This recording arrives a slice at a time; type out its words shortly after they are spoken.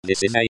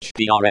This is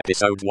HPR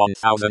episode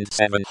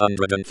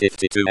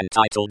 1752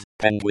 entitled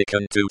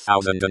Penguicon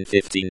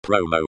 2015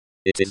 Promo.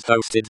 It is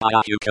hosted by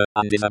Ahuka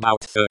and is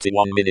about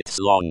 31 minutes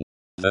long.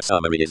 The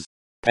summary is: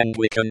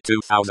 Penguicon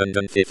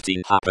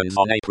 2015 happens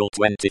on April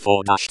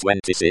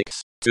 24-26,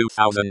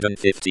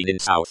 2015 in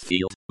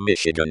Southfield,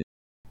 Michigan.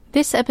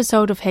 This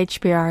episode of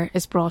HPR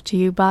is brought to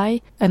you by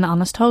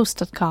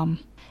anhonesthost.com.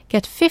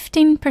 Get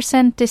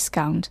 15%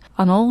 discount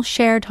on all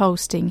shared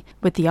hosting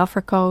with the offer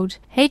code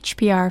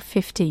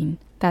HPR15.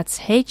 That's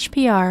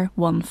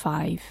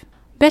HPR15.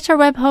 Better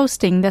web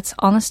hosting that's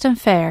honest and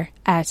fair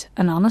at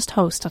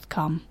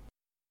anhonesthost.com.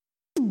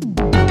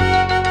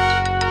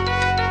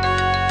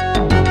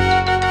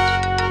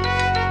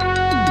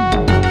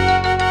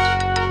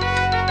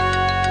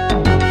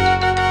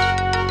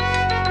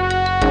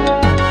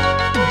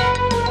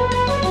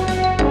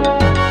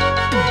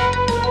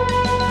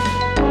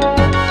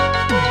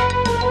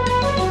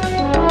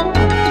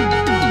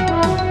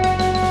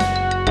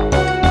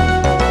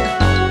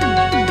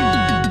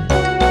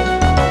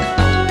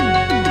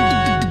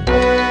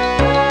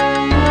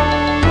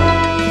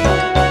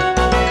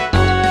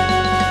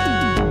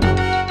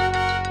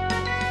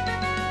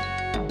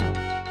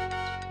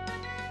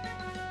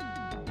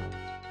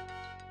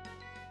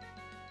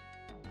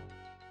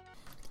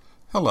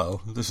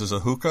 Hello, this is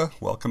Ahuka,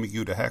 welcoming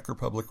you to Hacker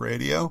Public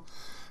Radio,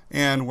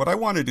 and what I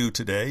want to do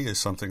today is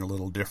something a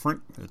little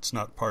different. It's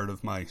not part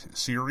of my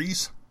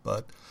series,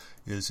 but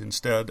is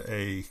instead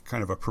a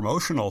kind of a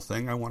promotional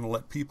thing. I want to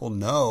let people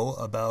know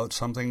about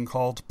something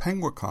called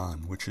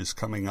Penguicon, which is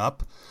coming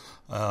up.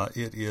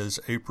 It is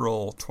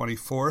April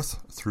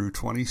 24th through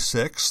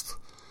 26th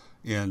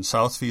in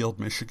Southfield,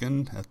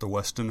 Michigan at the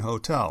Westin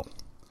Hotel.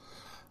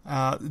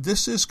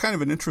 This is kind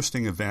of an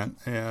interesting event,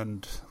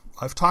 and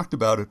I've talked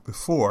about it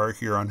before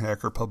here on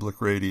Hacker Public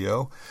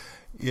Radio.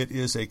 It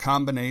is a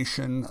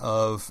combination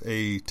of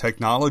a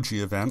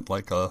technology event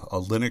like a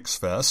Linux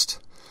Fest,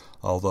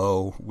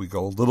 although we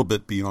go a little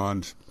bit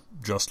beyond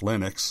just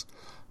Linux,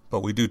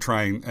 but we do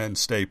try and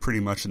stay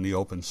pretty much in the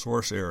open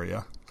source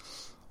area.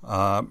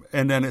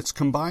 And then it's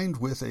combined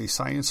with a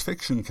science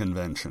fiction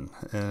convention,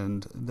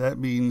 and that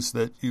means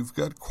that you've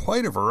got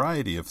quite a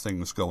variety of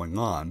things going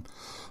on.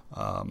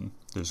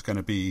 There's going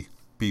to be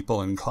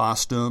people in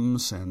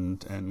costumes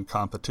and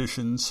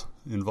competitions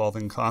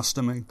involving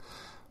costuming.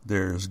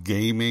 There's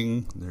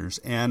gaming, there's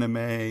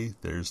anime,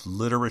 there's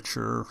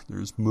literature,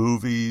 there's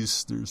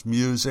movies, there's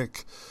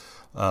music,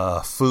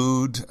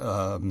 food,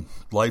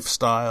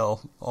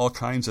 lifestyle, all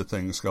kinds of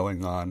things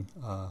going on.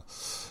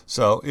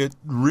 So it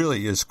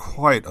really is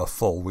quite a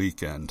full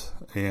weekend.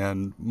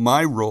 And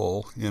my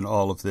role in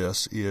all of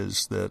this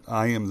is that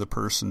I am the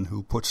person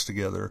who puts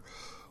together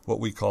what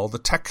we call the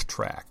tech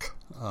track.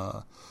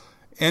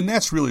 And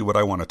that's really what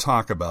I want to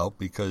talk about,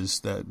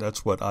 because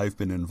that's what I've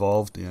been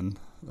involved in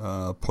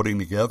putting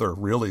together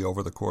really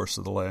over the course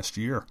of the last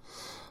year.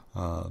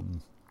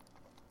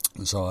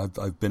 So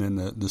I've been in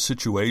the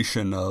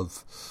situation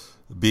of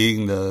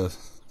being the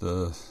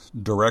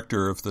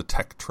director of the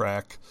tech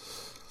track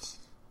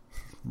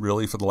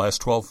really for the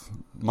last 12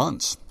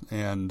 months.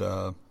 And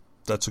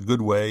that's a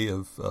good way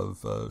of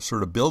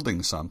sort of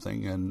building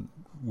something, and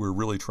we're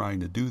really trying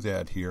to do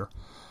that here.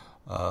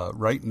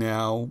 Right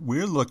now,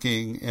 we're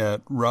looking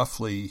at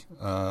roughly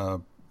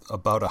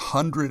about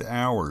 100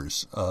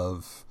 hours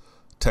of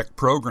tech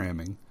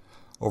programming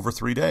over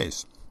 3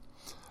 days.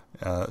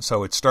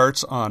 So it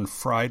starts on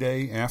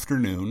Friday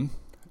afternoon,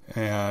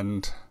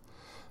 and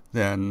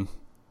then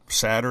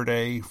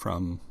Saturday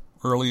from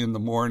early in the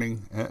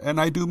morning. And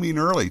I do mean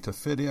early to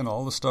fit in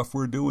all the stuff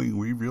we're doing.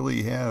 We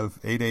really have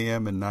 8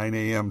 a.m. and 9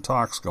 a.m.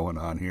 talks going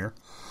on here.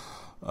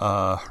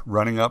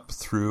 Running up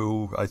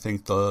through, I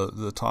think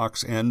the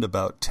talks end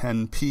about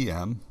 10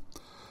 p.m.,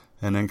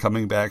 and then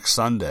coming back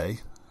Sunday,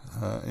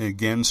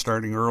 again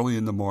starting early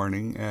in the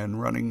morning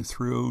and running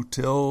through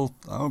till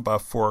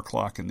about 4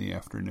 o'clock in the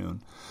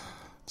afternoon.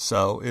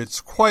 So it's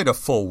quite a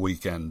full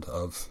weekend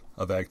of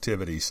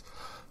activities.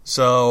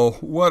 So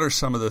what are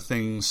some of the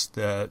things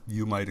that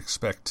you might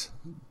expect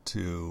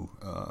to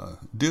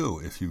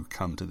do if you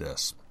come to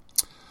this?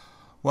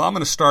 Well, I'm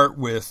going to start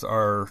with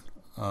our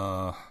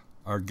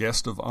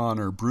guest of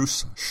honor,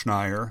 Bruce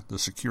Schneier, the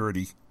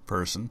security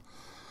person.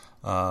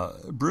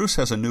 Bruce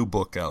has a new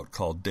book out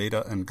called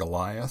Data and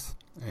Goliath,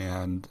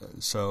 and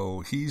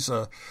so he's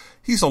a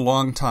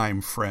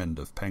longtime friend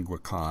of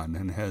Penguicon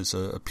and has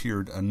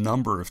appeared a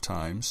number of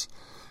times,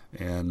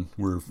 and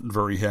we're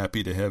very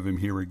happy to have him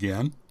here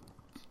again.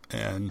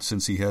 And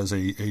since he has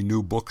a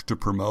new book to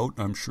promote,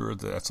 I'm sure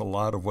that's a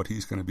lot of what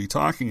he's going to be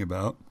talking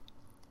about.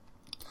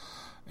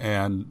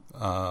 And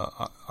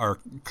our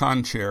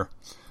con chair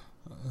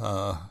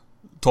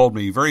told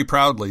me very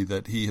proudly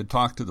that he had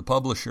talked to the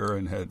publisher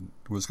and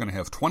was going to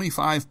have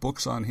 25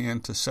 books on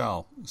hand to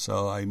sell.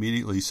 So I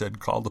immediately said,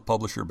 call the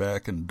publisher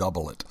back and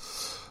double it,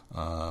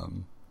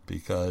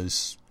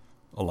 because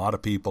a lot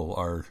of people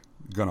are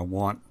going to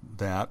want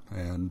that.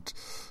 And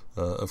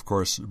of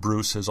course,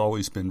 Bruce has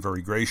always been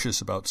very gracious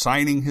about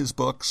signing his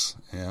books,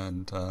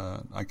 and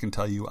I can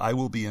tell you I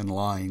will be in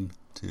line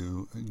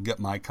to get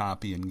my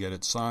copy and get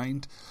it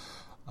signed.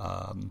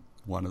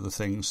 One of the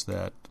things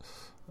that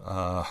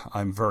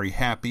I'm very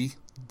happy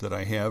that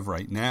I have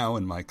right now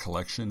in my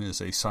collection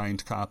is a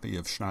signed copy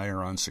of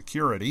Schneier on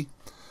Security.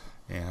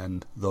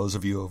 And those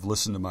of you who have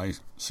listened to my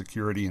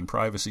Security and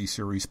Privacy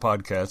Series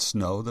podcasts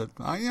know that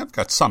I have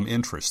got some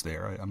interest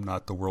there. I'm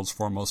not the world's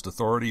foremost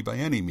authority by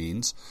any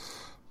means,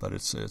 but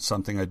it's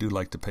something I do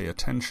like to pay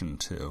attention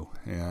to,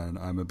 and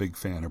I'm a big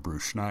fan of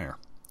Bruce Schneier.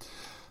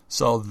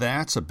 So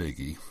that's a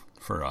biggie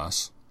for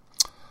us.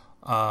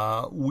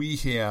 We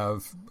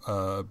have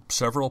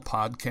several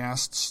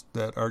podcasts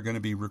that are going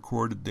to be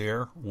recorded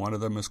there. One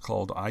of them is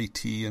called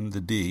IT and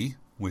the D,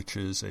 which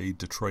is a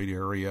Detroit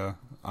area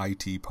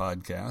IT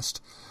podcast.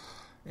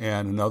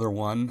 And another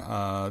one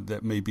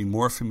that may be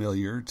more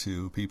familiar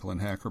to people in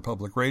Hacker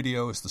Public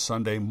Radio is the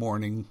Sunday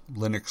Morning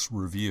Linux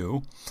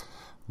Review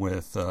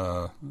with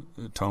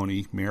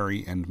Tony,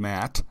 Mary, and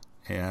Matt.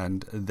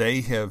 And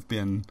they have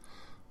been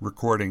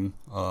recording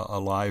a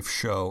live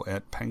show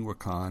at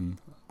Penguicon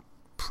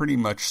pretty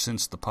much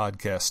since the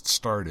podcast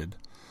started.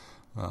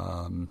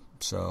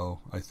 So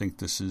I think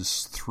this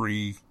is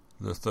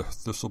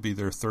this will be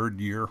their third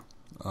year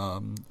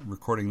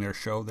recording their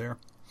show there.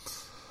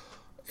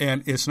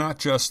 And it's not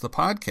just the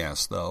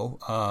podcast, though.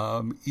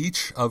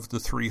 Each of the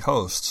three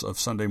hosts of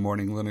Sunday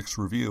Morning Linux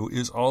Review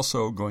is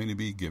also going to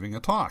be giving a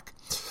talk.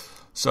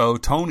 So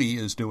Tony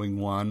is doing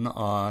one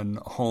on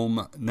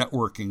home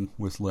networking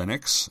with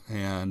Linux,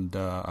 and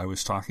I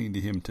was talking to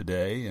him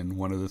today, and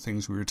one of the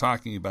things we were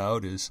talking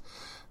about is,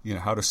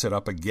 how to set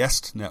up a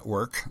guest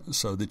network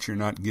so that you're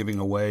not giving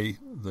away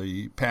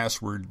the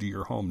password to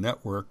your home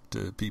network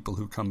to people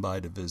who come by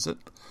to visit.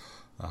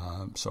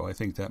 So I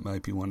think that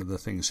might be one of the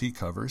things he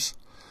covers.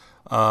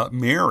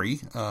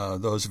 Mary,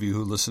 those of you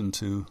who listen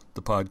to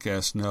the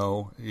podcast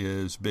know,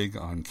 is big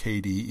on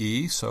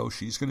KDE, so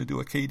she's going to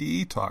do a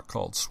KDE talk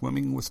called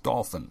Swimming with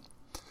Dolphin.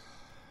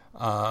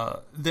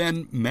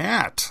 Then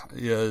Matt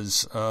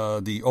is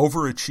the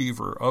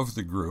overachiever of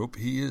the group.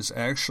 He is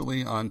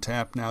actually on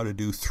tap now to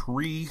do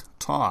 3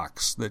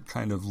 talks that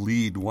kind of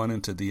lead one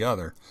into the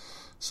other.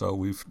 So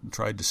we've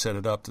tried to set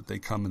it up that they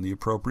come in the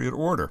appropriate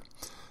order.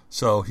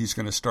 So he's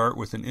going to start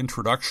with an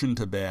introduction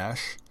to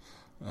Bash,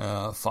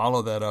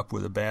 follow that up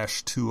with a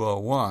Bash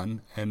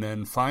 201, and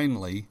then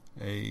finally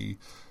a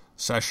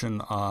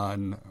session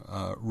on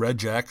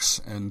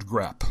regex and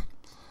grep,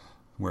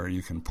 where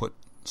you can put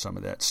some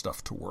of that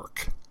stuff to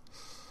work.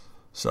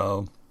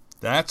 So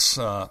that's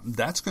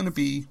going to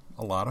be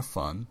a lot of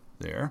fun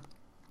there.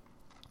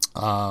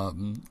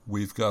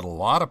 We've got a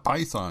lot of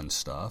Python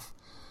stuff.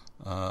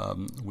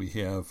 We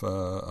have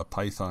a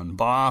Python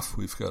BOF.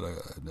 We've got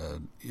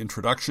an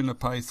introduction to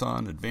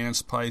Python,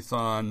 advanced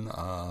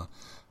Python,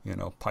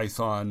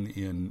 Python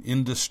in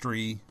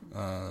industry,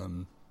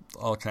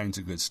 all kinds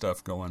of good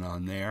stuff going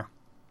on there.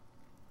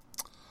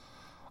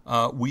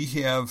 We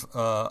have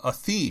a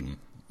theme,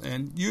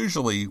 and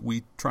usually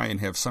we try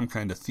and have some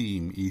kind of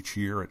theme each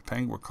year at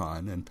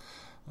Penguicon,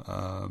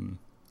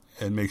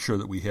 and make sure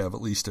that we have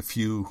at least a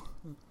few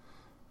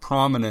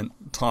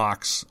prominent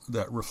talks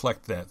that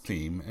reflect that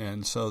theme.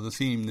 And so the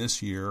theme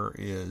this year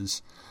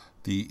is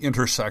the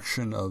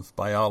intersection of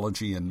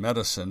biology and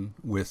medicine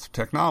with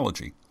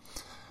technology.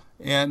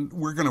 And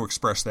we're going to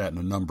express that in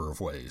a number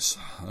of ways.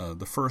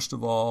 The first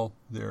of all,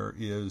 there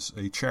is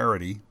a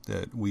charity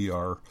that we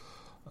are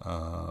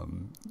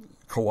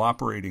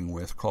cooperating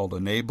with called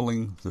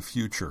Enabling the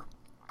Future.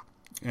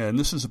 And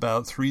this is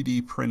about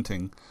 3D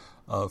printing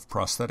of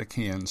prosthetic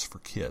hands for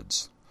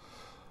kids.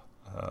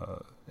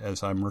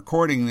 As I'm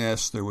recording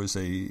this, there was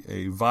a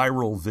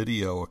viral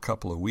video a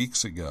couple of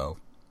weeks ago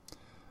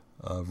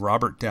of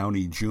Robert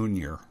Downey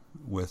Jr.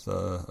 with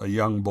a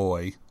young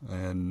boy,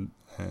 and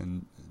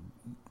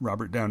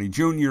Robert Downey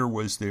Jr.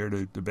 was there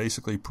to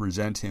basically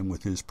present him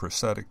with his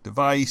prosthetic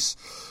device.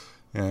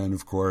 And,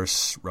 of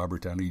course,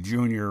 Robert Downey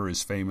Jr.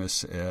 is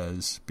famous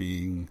as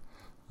being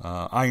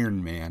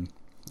Iron Man.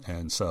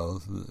 And so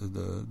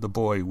the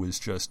boy was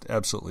just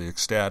absolutely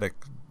ecstatic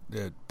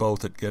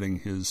both at getting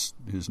his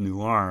new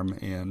arm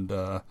and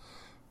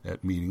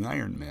at meeting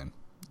Iron Man.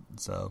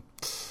 So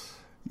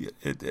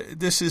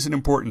this is an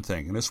important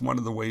thing, and it's one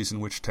of the ways in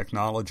which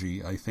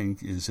technology, I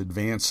think, is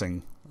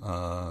advancing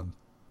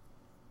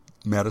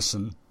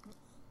medicine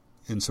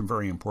in some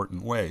very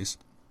important ways.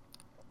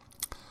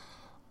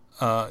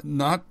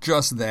 Not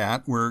just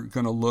that, we're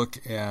going to look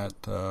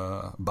at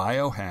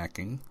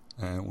biohacking.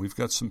 We've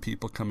got some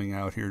people coming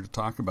out here to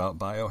talk about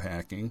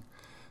biohacking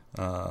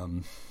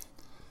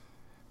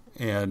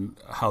and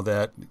how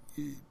that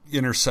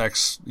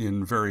intersects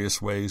in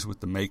various ways with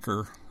the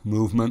maker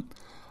movement.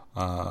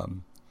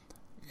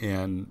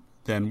 And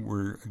then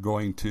we're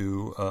going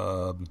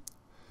to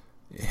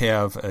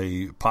have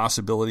a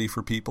possibility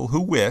for people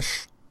who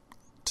wish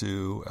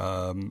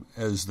to,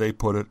 as they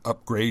put it,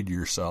 upgrade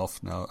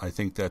yourself. Now, I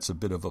think that's a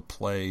bit of a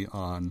play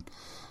on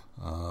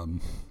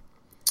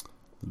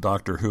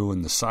Doctor Who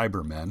and the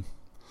Cybermen.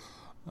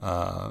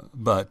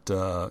 But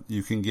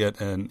you can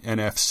get an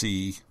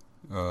NFC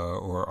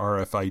or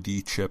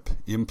RFID chip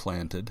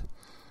implanted.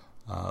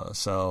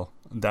 So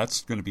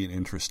that's going to be an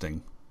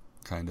interesting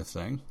kind of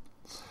thing.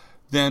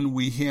 Then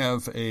we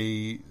have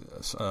a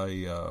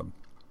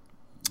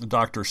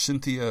Dr.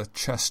 Cynthia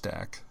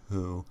Chestak,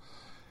 who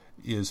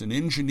is an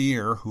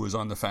engineer who is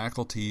on the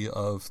faculty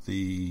of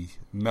the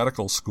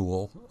medical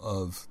school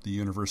of the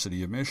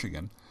University of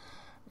Michigan.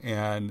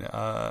 And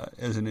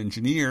as an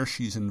engineer,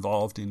 she's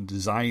involved in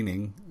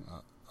designing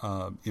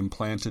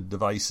implanted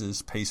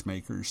devices,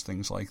 pacemakers,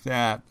 things like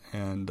that.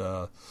 And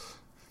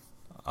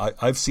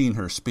I've seen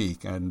her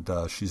speak, and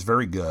she's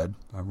very good.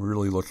 I'm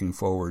really looking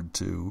forward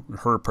to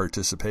her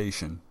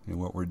participation in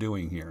what we're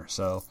doing here.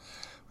 So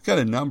we've got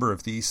a number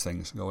of these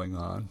things going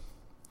on.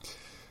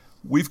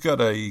 We've got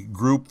a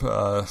group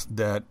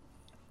that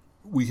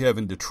we have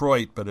in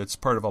Detroit, but it's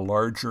part of a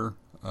larger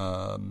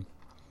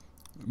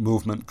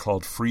movement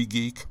called Free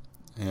Geek.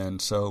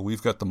 And so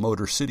we've got the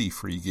Motor City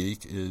Free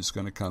Geek is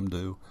going to come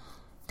to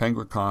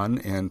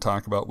Penguicon and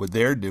talk about what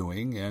they're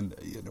doing. And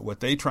what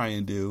they try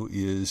and do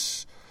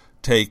is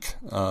take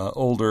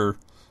older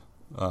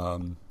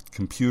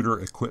computer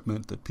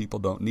equipment that people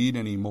don't need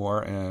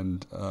anymore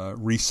and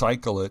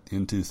recycle it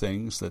into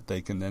things that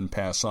they can then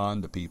pass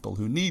on to people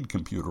who need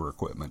computer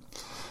equipment.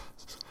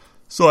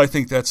 So I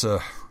think that's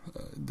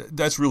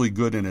really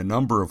good in a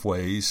number of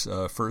ways.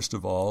 First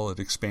of all, it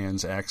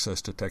expands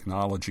access to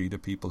technology to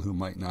people who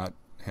might not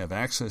have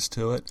access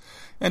to it.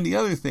 And the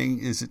other thing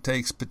is it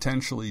takes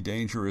potentially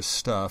dangerous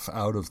stuff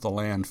out of the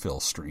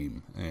landfill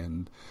stream.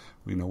 And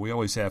we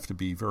always have to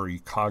be very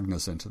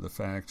cognizant of the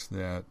fact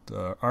that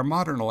our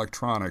modern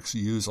electronics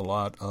use a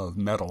lot of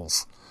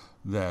metals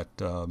that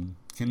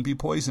can be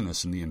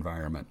poisonous in the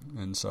environment.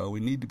 And so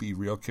we need to be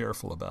real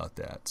careful about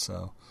that.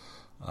 So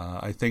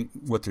I think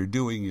what they're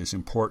doing is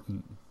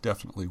important,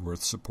 definitely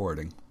worth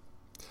supporting.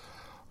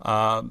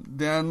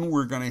 Then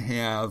we're going to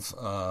have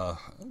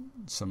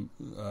some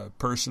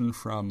person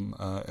from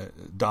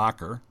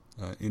Docker,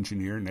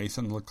 engineer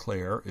Nathan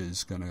LeClaire,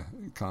 is going to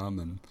come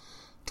and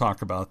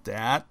talk about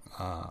that,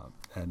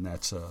 and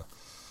that's a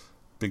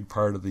big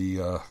part of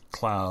the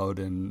cloud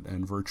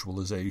and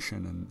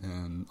virtualization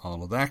and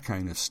all of that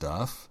kind of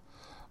stuff.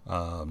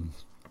 We're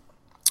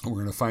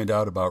going to find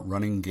out about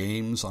running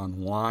games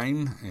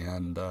online,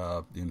 and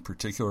in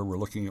particular we're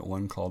looking at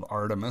one called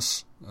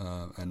Artemis,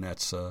 and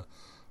that's a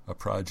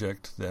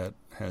project that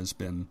has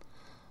been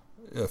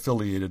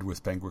affiliated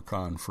with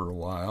Penguicon for a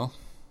while.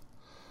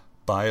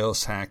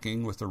 BIOS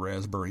hacking with the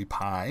Raspberry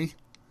Pi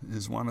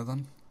is one of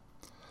them.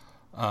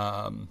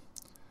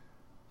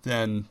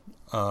 Then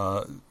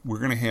we're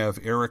going to have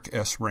Eric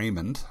S.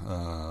 Raymond.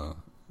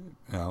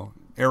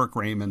 Eric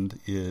Raymond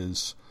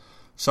is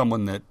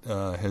someone that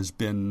has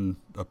been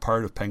a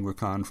part of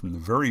Penguicon from the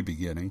very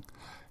beginning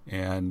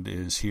and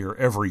is here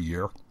every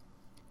year.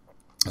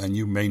 And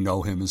you may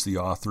know him as the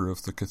author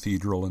of The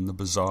Cathedral and the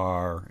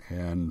Bazaar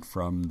and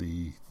from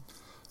the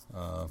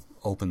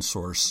open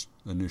source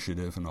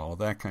initiative and all of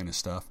that kind of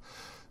stuff.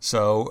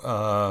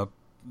 So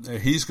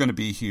he's going to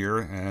be here,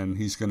 and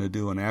he's going to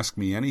do an Ask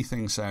Me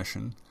Anything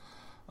session.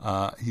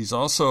 He's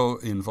also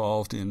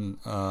involved in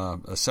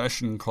a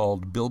session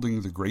called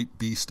Building the Great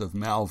Beast of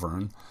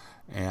Malvern,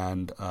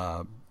 and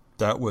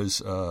that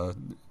was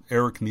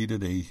Eric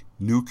needed a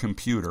new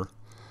computer,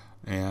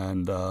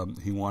 and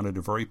he wanted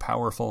a very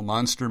powerful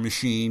monster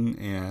machine,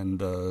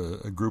 and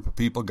a group of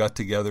people got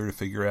together to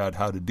figure out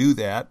how to do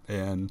that,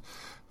 and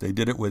they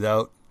did it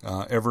without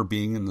ever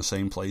being in the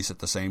same place at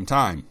the same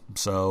time.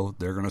 So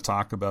they're going to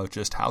talk about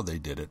just how they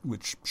did it,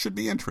 which should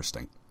be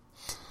interesting.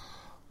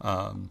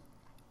 One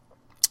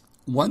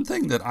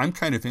thing that I'm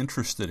kind of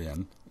interested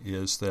in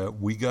is that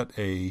we got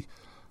an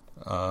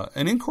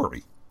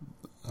inquiry.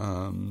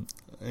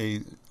 A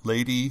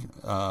lady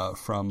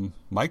from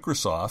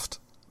Microsoft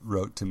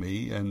wrote to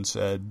me and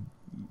said,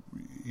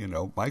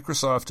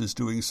 Microsoft is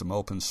doing some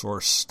open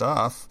source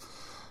stuff,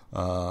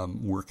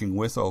 working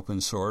with open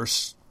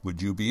source. Would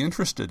you be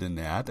interested in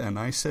that? And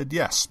I said,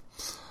 yes,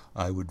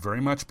 I would very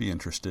much be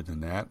interested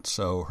in that.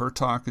 So her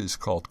talk is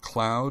called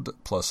Cloud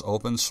plus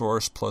Open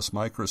Source plus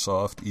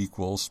Microsoft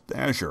equals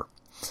Azure.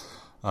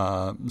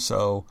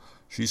 So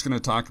she's going to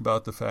talk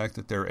about the fact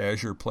that their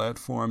Azure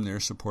platform, they're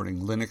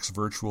supporting Linux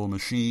virtual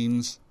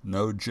machines,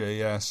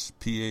 Node.js,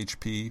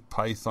 PHP,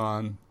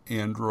 Python,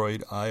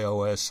 Android,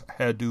 iOS,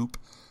 Hadoop,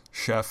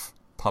 Chef,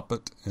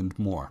 Puppet, and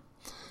more.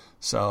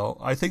 So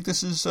I think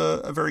this is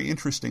a very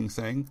interesting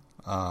thing.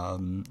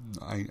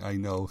 I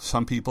know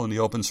some people in the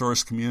open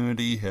source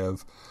community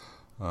have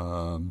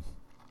some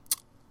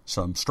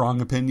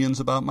strong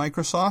opinions about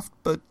Microsoft,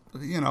 but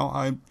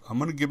I'm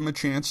going to give them a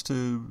chance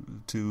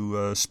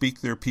to speak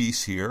their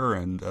piece here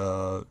and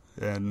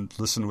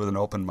listen with an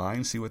open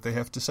mind, see what they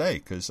have to say.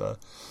 Because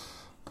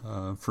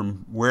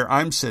from where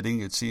I'm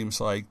sitting, it seems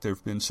like there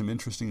have been some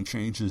interesting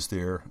changes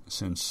there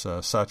since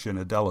Satya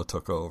Nadella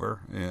took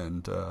over,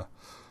 and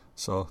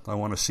so I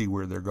want to see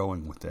where they're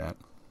going with that.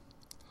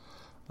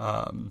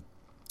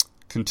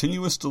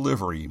 Continuous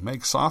delivery.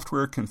 Make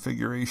software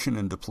configuration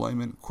and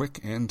deployment quick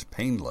and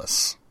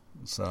painless.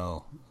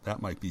 So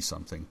that might be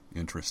something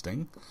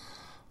interesting.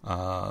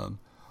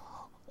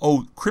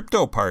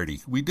 Crypto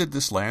Party. We did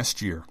this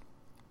last year.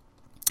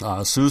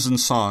 Susan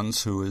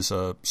Sons, who is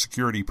a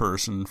security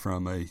person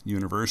from a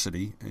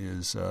university,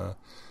 is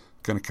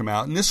going to come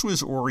out. And this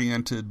was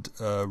oriented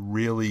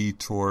really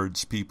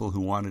towards people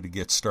who wanted to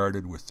get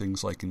started with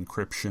things like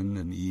encryption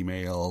and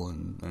email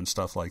and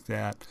stuff like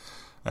that.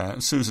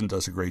 Susan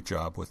does a great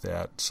job with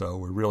that, so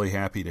we're really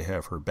happy to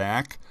have her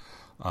back.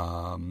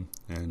 And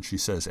she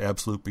says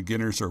absolute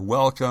beginners are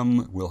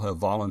welcome. We'll have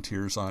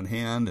volunteers on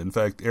hand. In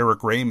fact,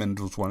 Eric Raymond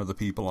was one of the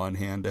people on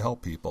hand to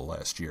help people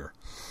last year.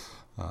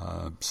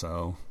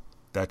 So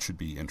that should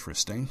be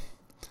interesting.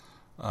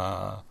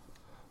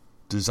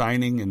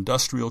 Designing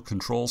industrial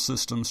control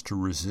systems to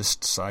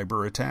resist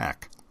cyber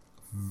attack.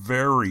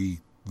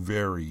 Very,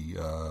 very,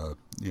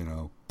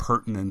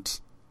 pertinent,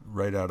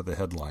 right out of the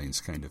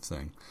headlines kind of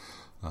thing.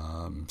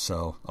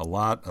 So a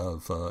lot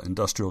of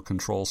industrial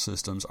control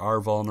systems are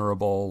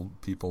vulnerable.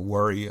 People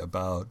worry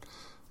about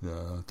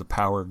the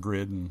power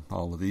grid and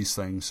all of these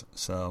things.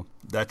 So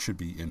that should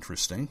be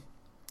interesting.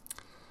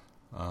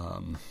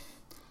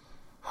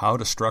 How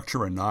to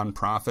structure a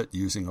nonprofit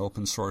using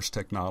open source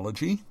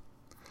technology.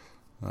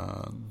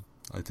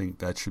 I think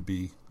that should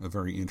be a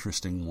very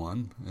interesting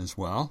one as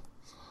well.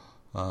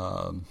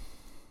 And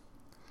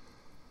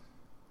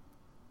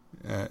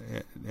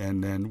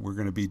then we're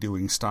going to be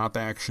doing stop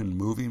action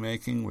movie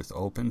making with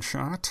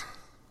OpenShot.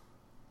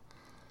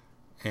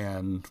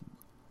 And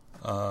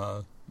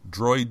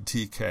Droid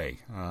TK.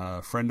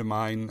 A friend of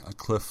mine,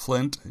 Cliff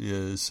Flint,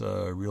 is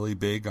really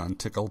big on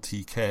Tickle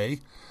TK.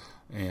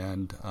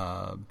 And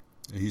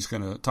he's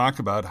going to talk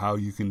about how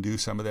you can do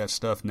some of that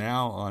stuff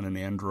now on an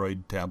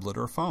Android tablet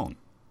or phone.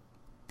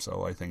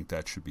 So I think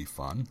that should be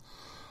fun.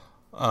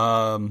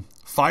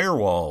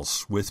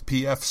 Firewalls with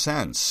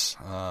pfSense.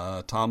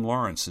 Tom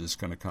Lawrence is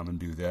going to come and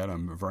do that.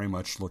 I'm very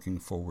much looking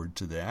forward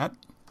to that.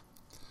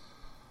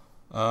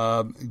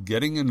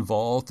 Getting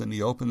involved in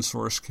the open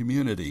source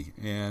community.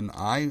 And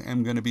I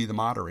am going to be the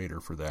moderator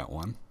for that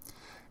one.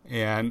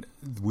 And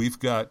we've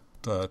got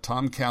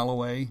Tom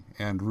Calloway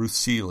and Ruth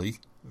Seeley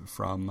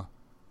from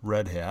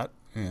Red Hat,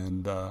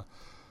 and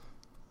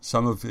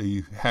some of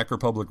the Hacker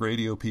Public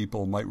Radio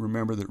people might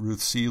remember that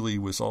Ruth Seeley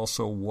was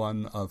also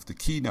one of the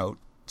keynote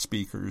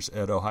speakers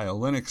at Ohio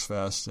Linux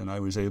Fest, and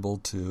I was able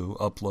to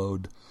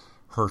upload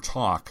her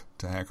talk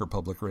to Hacker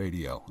Public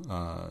Radio.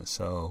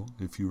 So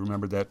if you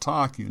remember that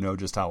talk, you know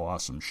just how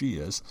awesome she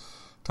is.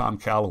 Tom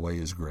Calloway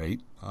is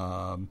great.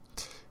 And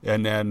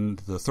then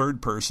the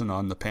third person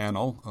on the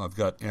panel, I've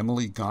got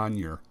Emily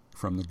Gagne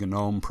from the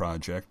GNOME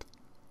project.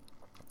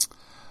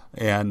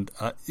 And,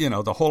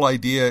 the whole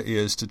idea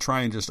is to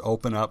try and just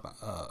open up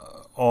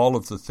all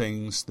of the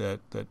things that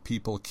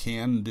people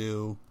can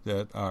do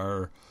that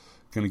are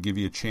going to give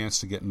you a chance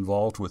to get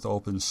involved with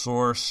open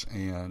source.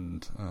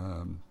 And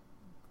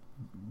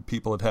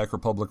people at Hacker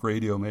Public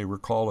Radio may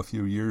recall a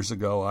few years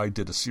ago I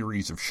did a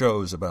series of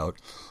shows about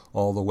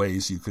all the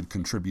ways you could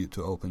contribute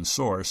to open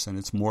source, and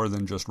it's more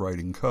than just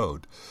writing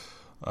code.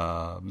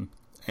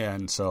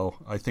 And so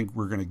I think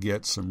we're going to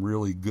get some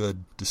really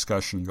good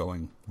discussion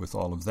going with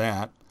all of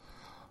that.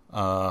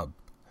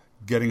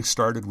 Getting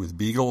started with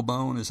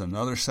BeagleBone is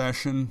another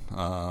session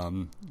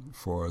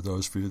for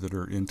those of you that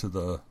are into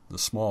the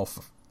small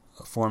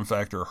form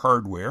factor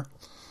hardware.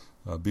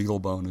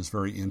 BeagleBone is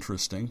very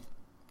interesting.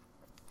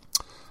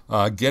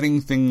 Getting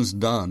things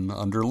done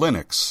under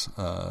Linux.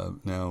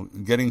 Now,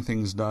 getting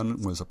things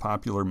done was a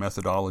popular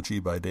methodology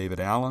by David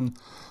Allen,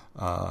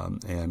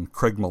 and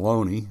Craig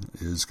Maloney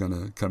is going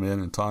to come in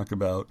and talk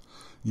about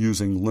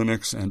using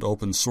Linux and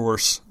open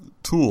source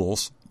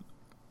tools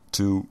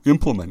to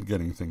implement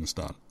getting things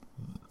done.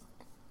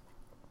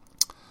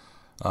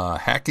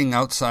 Hacking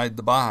outside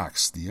the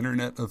box, the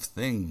Internet of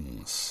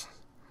Things.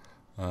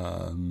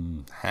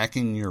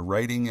 Hacking your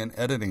writing and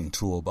editing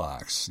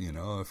toolbox.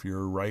 If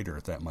you're a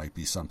writer, that might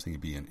be something to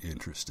be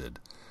interested.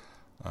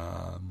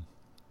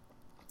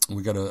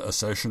 We got a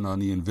session on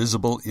the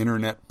Invisible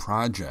Internet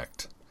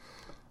Project.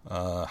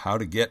 How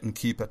to get and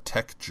keep a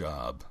tech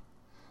job.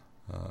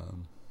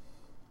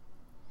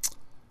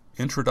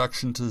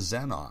 Introduction to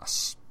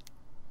Xenos.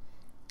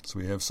 So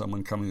we have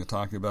someone coming to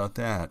talk about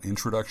that.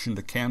 Introduction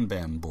to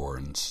Kanban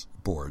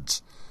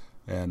boards.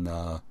 And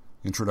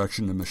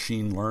introduction to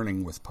machine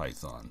learning with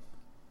Python.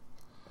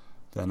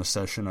 Then a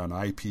session on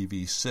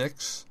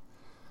IPv6.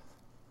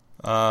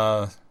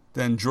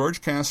 Then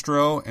George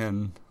Castro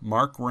and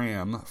Mark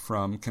Ram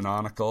from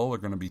Canonical are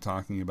going to be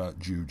talking about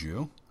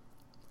Juju.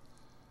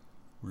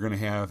 We're going to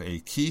have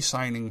a key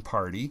signing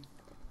party.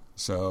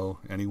 So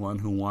anyone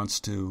who wants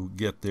to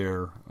get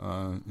their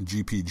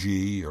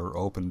GPG or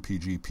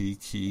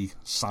OpenPGP key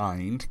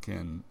signed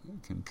can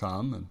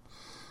come. And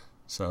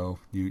so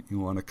you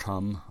want to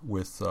come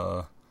with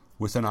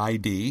an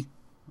ID,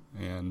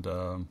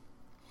 and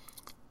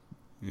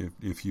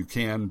if you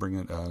can, bring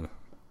a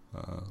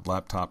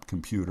laptop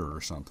computer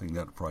or something.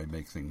 That would probably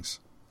make things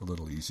a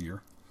little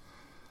easier.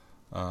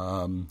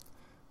 Then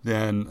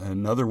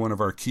another one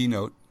of our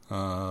keynote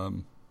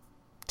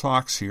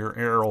talks here,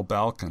 Errol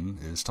Balkan,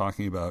 is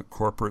talking about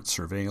corporate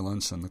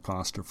surveillance and the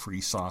cost of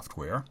free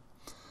software.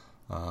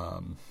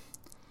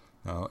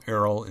 Now,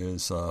 Errol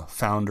is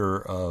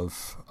founder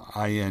of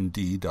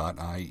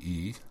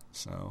ind.ie,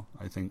 so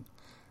I think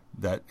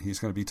that he's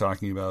going to be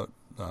talking about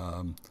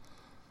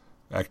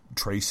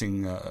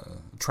tracking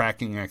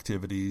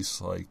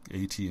activities like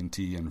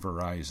AT&T and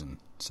Verizon.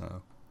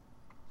 So,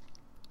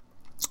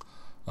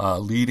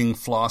 leading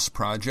floss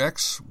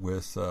projects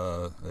with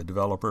a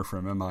developer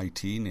from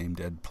MIT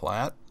named Ed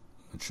Platt.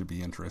 It should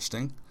be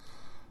interesting.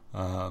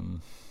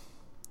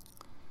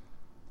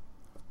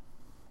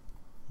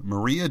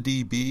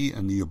 MariaDB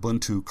and the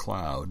Ubuntu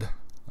Cloud.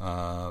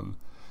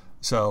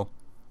 So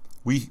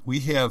we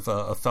have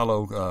a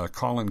fellow,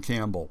 Colin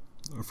Campbell,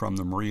 from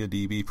the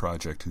MariaDB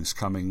project who's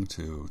coming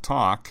to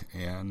talk,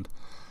 and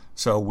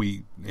so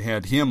we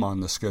had him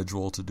on the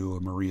schedule to do a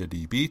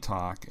MariaDB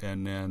talk,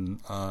 and then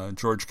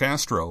George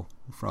Castro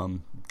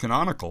from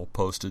Canonical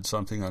posted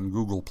something on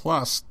Google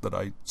Plus that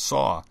I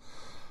saw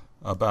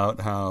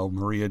about how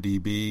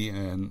MariaDB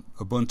and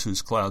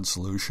Ubuntu's cloud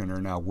solution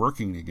are now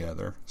working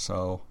together.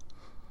 So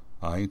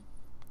I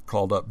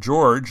called up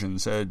George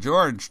and said,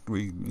 George,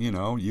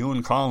 you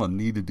and Colin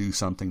need to do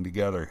something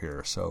together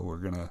here. So we're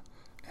going to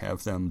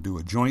have them do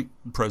a joint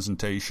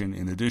presentation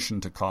in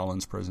addition to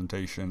Colin's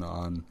presentation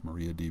on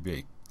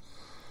MariaDB.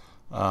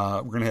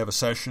 We're going to have a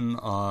session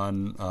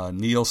on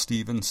Neil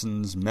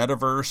Stephenson's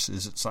Metaverse.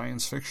 Is it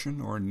science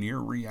fiction or near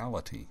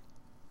reality?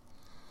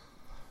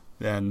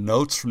 Then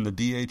notes from the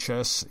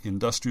DHS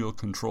Industrial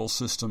Control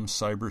System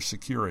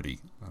Cybersecurity.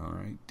 All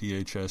right,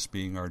 DHS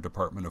being our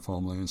Department of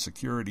Homeland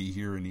Security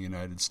here in the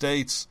United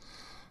States.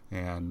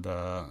 And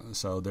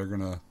so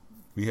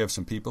we have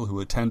some people who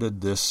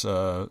attended this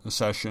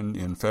session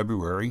in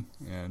February,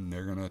 and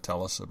they're going to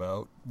tell us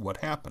about what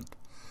happened.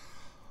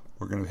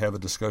 We're going to have a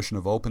discussion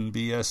of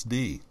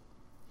OpenBSD.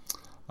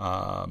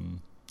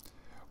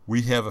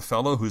 We have a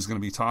fellow who's going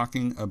to be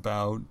talking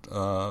about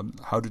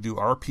how to do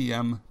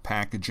RPM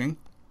packaging.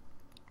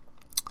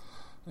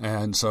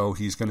 And so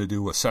he's going to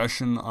do a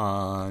session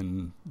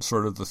on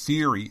sort of the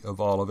theory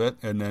of all of it,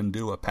 and then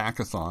do a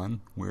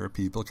packathon where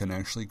people can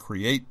actually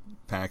create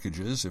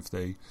packages if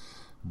they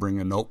bring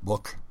a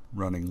notebook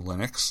running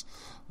Linux,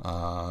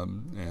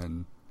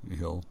 and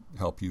he'll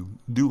help you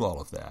do all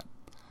of that.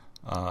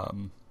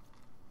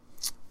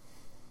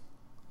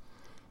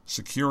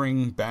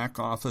 Securing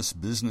back-office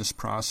business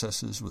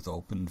processes with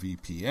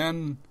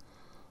OpenVPN.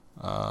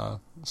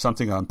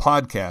 Something on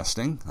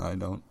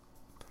podcasting.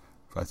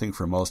 I think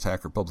for most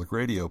Hacker Public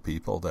Radio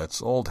people,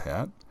 that's old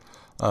hat.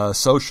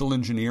 Social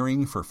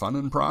engineering for fun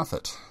and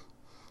profit.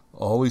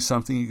 Always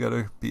something you got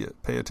to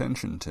pay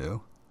attention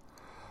to.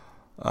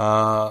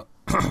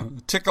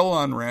 Tickle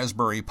on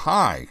Raspberry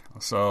Pi.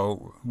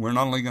 So we're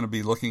not only going to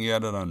be looking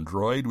at it on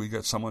Droid, we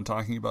got someone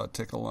talking about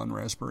Tickle on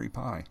Raspberry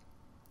Pi.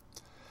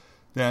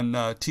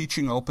 Then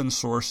teaching open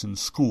source in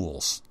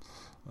schools.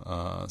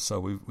 So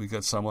we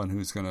got someone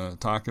who's going to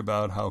talk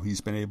about how he's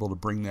been able to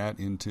bring that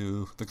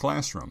into the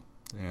classroom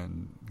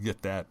and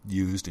get that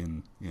used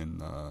in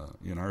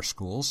our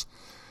schools.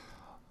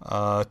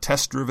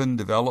 Test-driven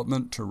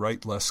development to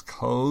write less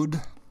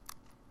code.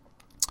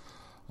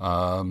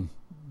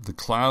 The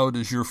cloud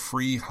is your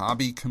free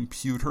hobby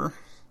computer.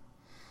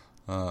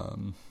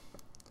 The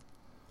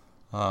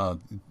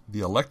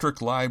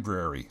electric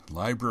library.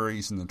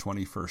 Libraries in the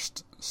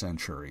 21st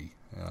century.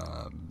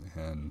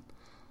 And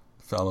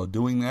the fellow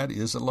doing that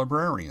is a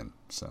librarian.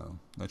 So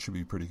that should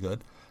be pretty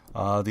good.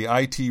 The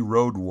IT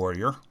road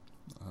warrior.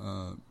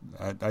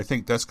 I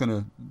think that's going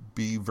to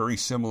be very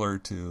similar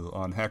to,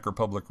 on Hacker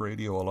Public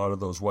Radio, a lot of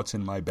those what's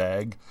in my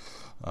bag.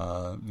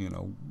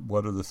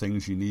 What are the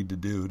things you need to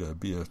do to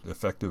be an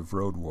effective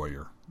road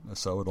warrior?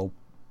 So it'll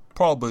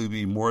probably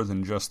be more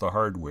than just the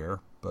hardware,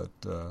 but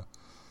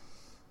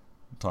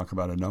talk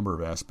about a number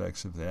of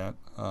aspects of that.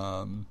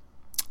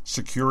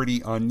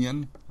 Security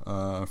Onion.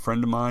 A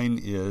friend of mine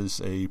is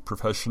a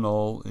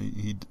professional.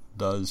 He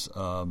does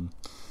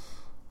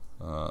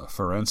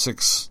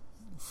forensics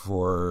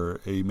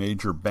for a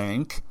major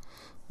bank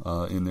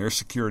in their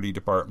security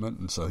department,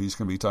 and so he's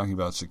going to be talking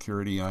about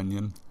Security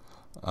Onion.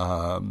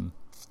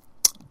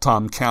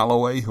 Tom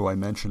Calloway, who I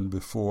mentioned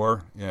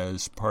before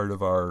as part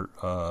of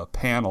our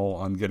panel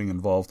on getting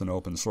involved in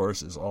open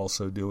source, is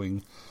also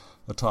doing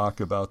a talk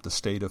about the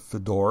state of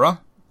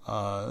Fedora.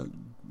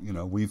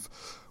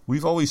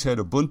 We've always had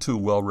Ubuntu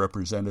well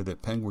represented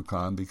at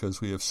Penguicon because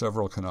we have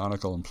several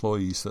Canonical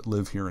employees that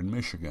live here in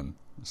Michigan.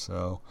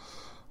 So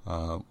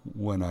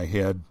when I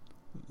had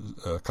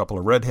a couple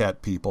of Red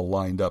Hat people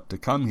lined up to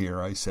come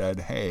here, I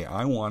said, hey,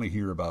 I want to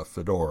hear about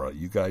Fedora.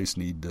 You guys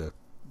need to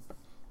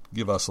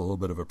give us a little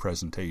bit of a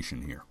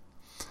presentation here.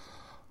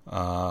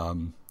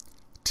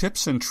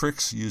 Tips and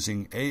tricks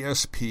using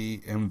ASP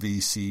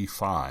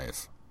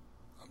MVC5.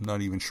 I'm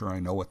not even sure I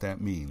know what that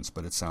means,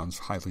 but it sounds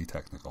highly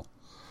technical.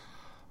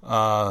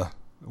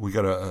 We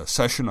got a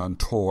session on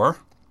Tor,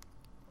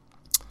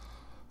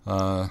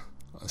 a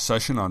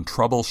session on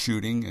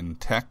troubleshooting in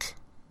tech,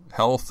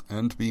 health,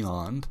 and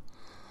beyond.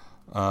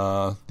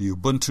 The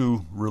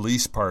Ubuntu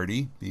release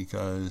party,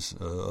 because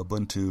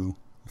Ubuntu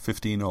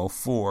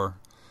 15.04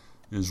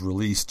 is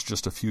released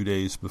just a few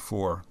days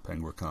before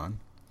Penguicon.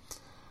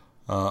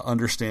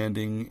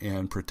 understanding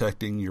and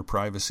protecting your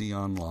privacy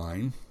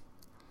online.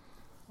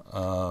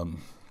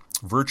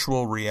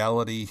 Virtual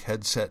reality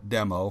headset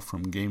demo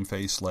from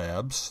GameFace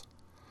Labs.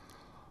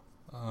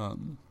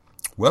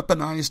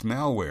 Weaponized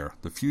malware,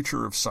 the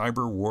future of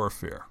cyber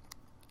warfare.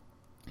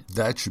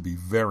 That should be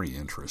very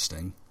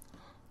interesting.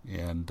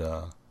 And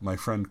my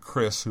friend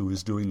Chris, who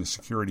is doing the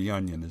Security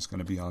Onion, is going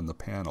to be on the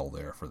panel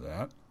there for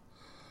that.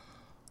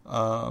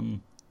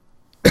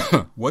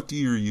 What do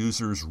your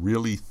users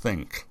really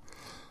think?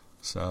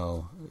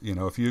 So,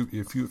 if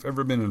you've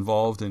ever been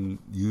involved in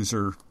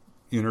user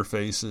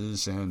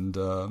interfaces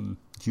and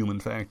human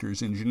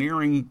factors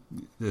engineering,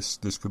 this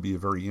could be a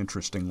very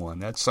interesting one.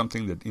 That's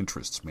something that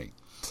interests me.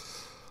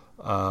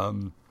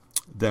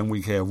 Then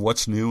we have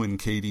what's new in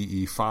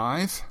KDE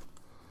 5.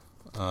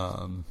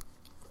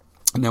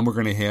 And then we're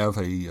going to have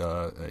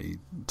a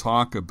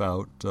talk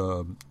about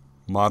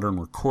modern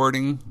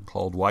recording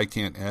called Why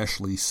Can't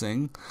Ashley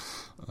Sing?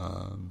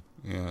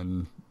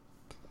 And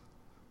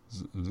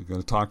we're going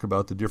to talk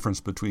about the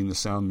difference between the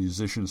sound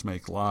musicians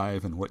make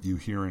live and what you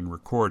hear in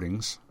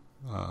recordings.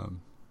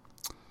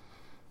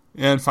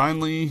 And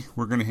finally,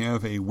 we're going to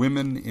have a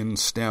Women in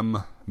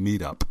STEM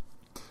meetup.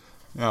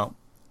 Now,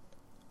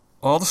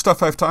 all the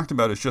stuff I've talked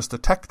about is just a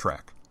tech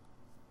track.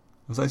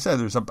 As I said,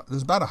 there's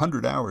about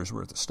 100 hours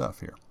worth of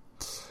stuff here.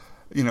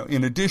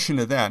 In addition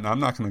to that, and I'm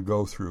not going to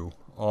go through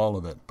all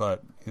of it,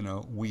 but,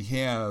 we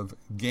have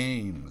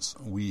games,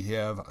 we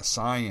have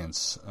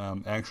science.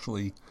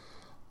 Actually,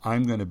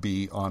 I'm going to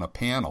be on a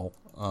panel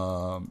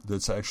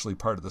that's actually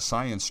part of the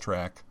science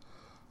track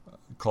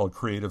called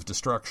Creative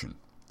Destruction.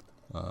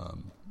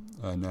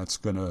 And that's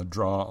going to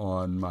draw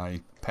on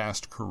my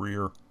past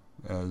career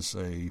as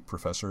a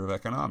professor of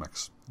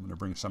economics. I'm going to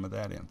bring some of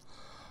that in.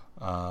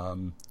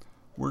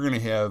 We're going to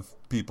have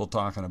people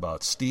talking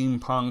about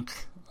steampunk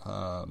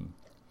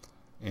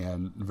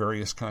and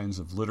various kinds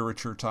of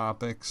literature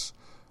topics,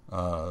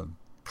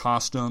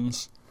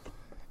 costumes.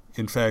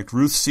 In fact,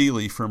 Ruth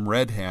Seeley from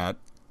Red Hat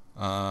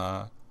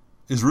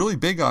is really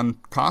big on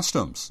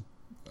costumes.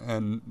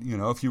 And,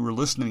 if you were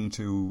listening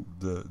to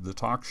the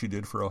talk she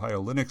did for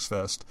Ohio Linux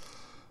Fest,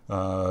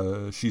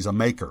 she's a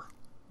maker.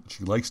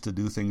 She likes to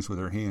do things with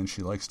her hands.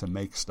 She likes to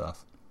make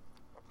stuff.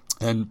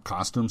 And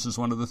costumes is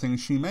one of the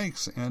things she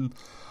makes. And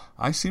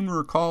I seem to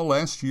recall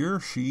last year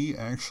she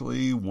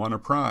actually won a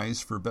prize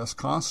for best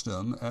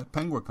costume at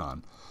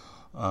Penguicon.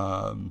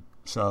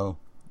 So,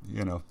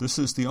 this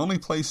is the only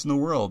place in the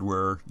world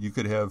where you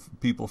could have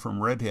people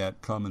from Red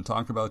Hat come and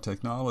talk about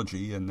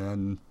technology and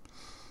then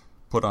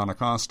put on a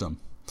costume.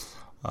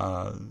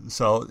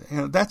 So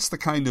that's the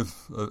kind of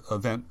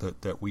event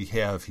that we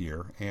have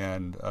here.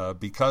 And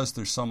because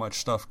there's so much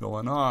stuff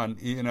going on,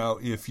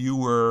 if you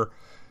were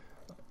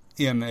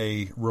in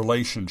a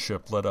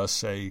relationship, let us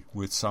say,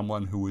 with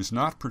someone who is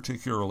not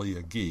particularly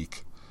a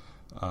geek,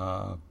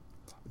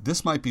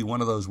 this might be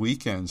one of those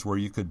weekends where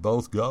you could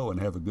both go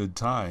and have a good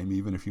time,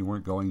 even if you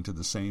weren't going to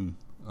the same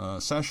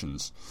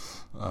sessions,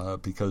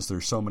 because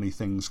there's so many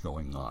things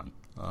going on.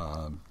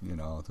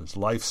 There's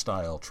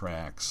lifestyle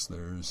tracks,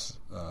 there's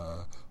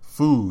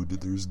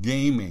food, there's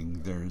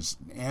gaming, there's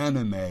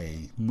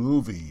anime,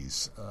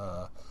 movies,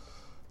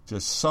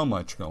 just so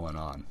much going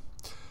on.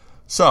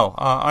 So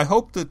I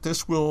hope that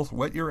this will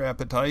whet your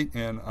appetite,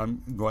 and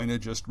I'm going to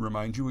just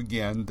remind you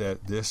again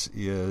that this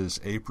is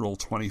April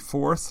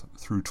 24th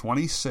through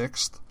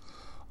 26th.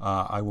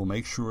 I will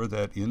make sure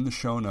that in the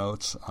show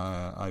notes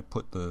I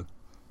put the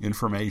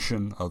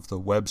information of the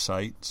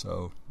website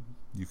so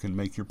you can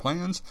make your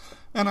plans,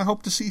 and I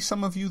hope to see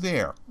some of you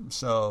there.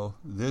 So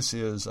this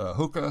is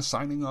Hookah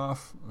signing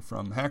off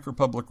from Hacker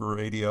Public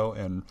Radio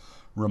and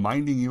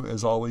reminding you,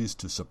 as always,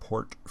 to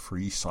support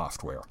free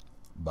software.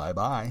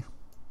 Bye-bye.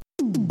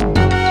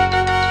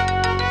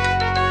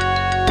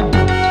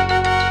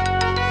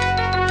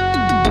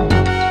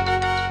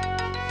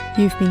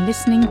 You've been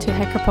listening to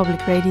Hacker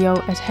Public Radio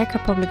at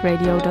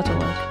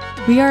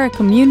hackerpublicradio.org. We are a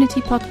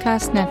community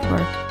podcast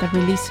network that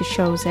releases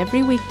shows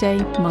every weekday,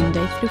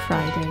 Monday through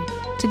Friday.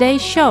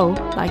 Today's show,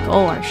 like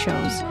all our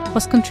shows,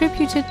 was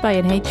contributed by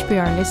an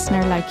HPR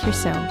listener like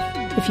yourself.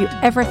 If you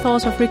ever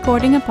thought of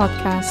recording a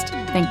podcast,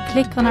 then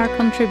click on our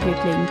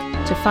contribute link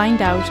to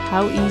find out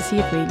how easy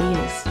it really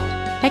is.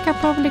 Hacker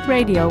Public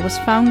Radio was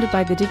founded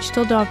by the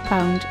Digital Dog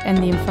Pound and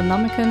the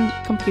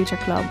Infonomicon Computer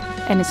Club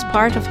and is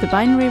part of the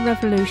binary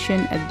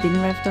revolution at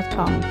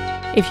binrev.com.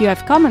 If you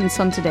have comments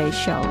on today's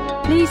show,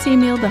 please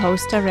email the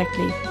host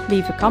directly,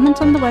 leave a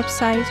comment on the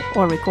website,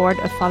 or record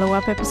a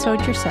follow-up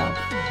episode yourself.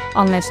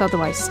 Unless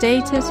otherwise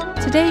stated,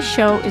 today's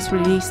show is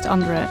released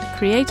under a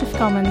Creative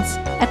Commons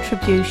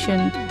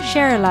Attribution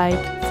Share Alike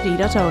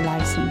 3.0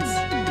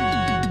 license.